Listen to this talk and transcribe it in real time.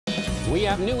We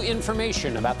have new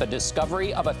information about the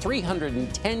discovery of a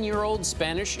 310-year-old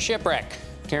Spanish shipwreck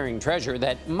carrying treasure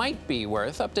that might be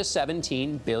worth up to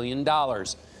 $17 billion.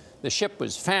 The ship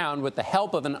was found with the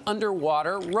help of an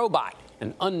underwater robot,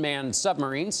 an unmanned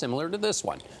submarine similar to this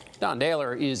one. Don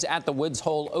Dahler is at the Woods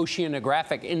Hole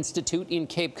Oceanographic Institute in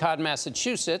Cape Cod,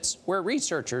 Massachusetts, where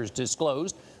researchers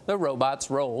disclosed the robot's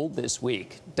role this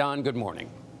week. Don, good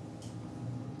morning.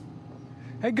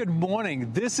 Hey, good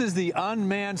morning. This is the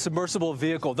unmanned submersible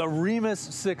vehicle, the Remus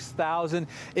 6000.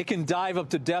 It can dive up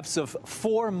to depths of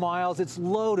 4 miles. It's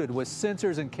loaded with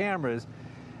sensors and cameras.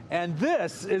 And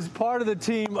this is part of the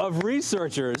team of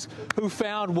researchers who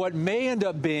found what may end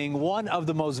up being one of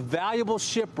the most valuable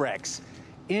shipwrecks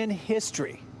in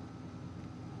history.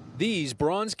 These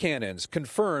bronze cannons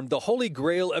confirmed the holy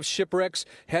grail of shipwrecks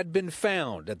had been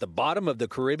found at the bottom of the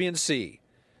Caribbean Sea.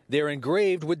 They're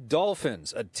engraved with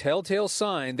dolphins, a telltale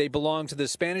sign they belong to the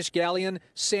Spanish galleon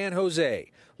San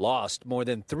Jose, lost more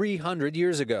than 300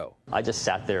 years ago. I just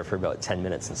sat there for about 10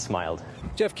 minutes and smiled.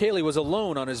 Jeff Cayley was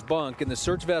alone on his bunk in the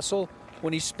search vessel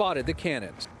when he spotted the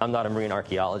cannons. I'm not a marine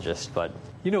archaeologist, but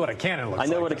You know what a cannon looks like.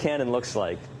 I know what a cannon looks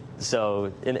like.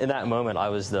 So in that moment, I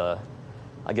was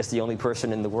I guess the only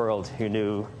person in the world who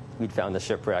knew we'd found the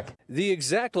shipwreck. The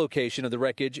exact location of the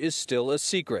wreckage is still a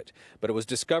secret, but it was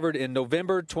discovered in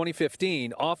November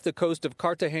 2015 off the coast of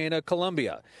Cartagena,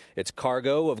 Colombia. Its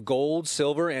cargo of gold,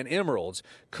 silver, and emeralds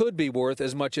could be worth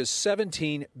as much as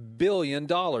 $17 billion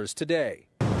today.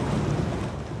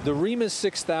 The Remus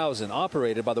 6000,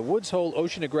 operated by the Woods Hole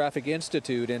Oceanographic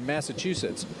Institute in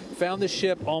Massachusetts, found the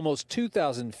ship almost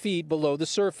 2,000 feet below the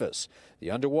surface.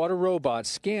 The underwater robot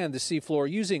scanned the seafloor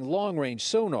using long-range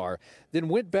sonar, then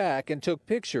went back and took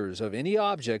pictures of any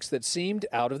objects that seemed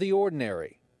out of the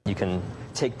ordinary. You can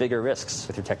take bigger risks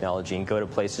with your technology and go to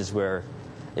places where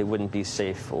it wouldn't be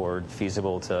safe or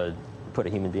feasible to put a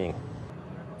human being.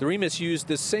 The Remus used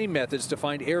the same methods to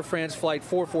find Air France Flight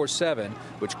 447,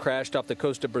 which crashed off the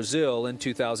coast of Brazil in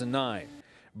 2009.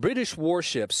 British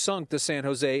warships sunk the San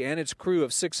Jose and its crew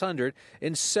of 600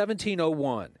 in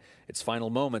 1701, its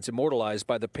final moments immortalized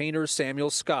by the painter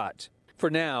Samuel Scott. For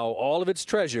now, all of its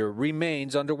treasure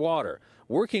remains underwater.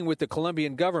 Working with the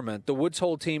Colombian government, the Woods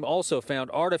Hole team also found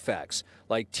artifacts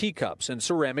like teacups and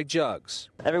ceramic jugs.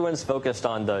 Everyone's focused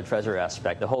on the treasure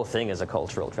aspect. The whole thing is a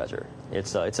cultural treasure.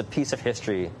 It's a piece of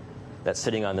history that's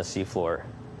sitting on the seafloor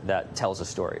that tells a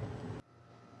story.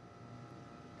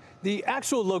 The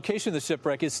actual location of the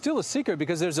shipwreck is still a secret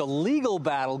because there's a legal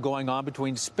battle going on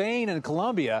between Spain and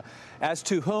Colombia as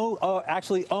to who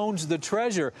actually owns the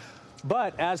treasure.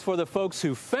 But as for the folks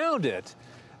who found it,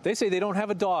 they say they don't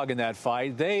have a dog in that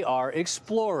fight. They are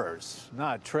explorers,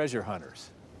 not treasure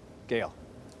hunters. Gail.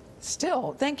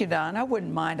 Still, thank you, Don. I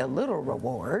wouldn't mind a little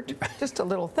reward. Just a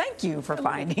little thank you for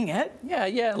finding it. Yeah,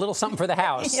 a little something for the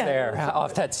house there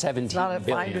off that $17 It's not a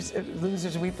billion.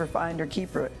 losers weep for finder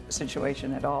keeper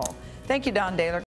situation at all. Thank you, Don Dahler.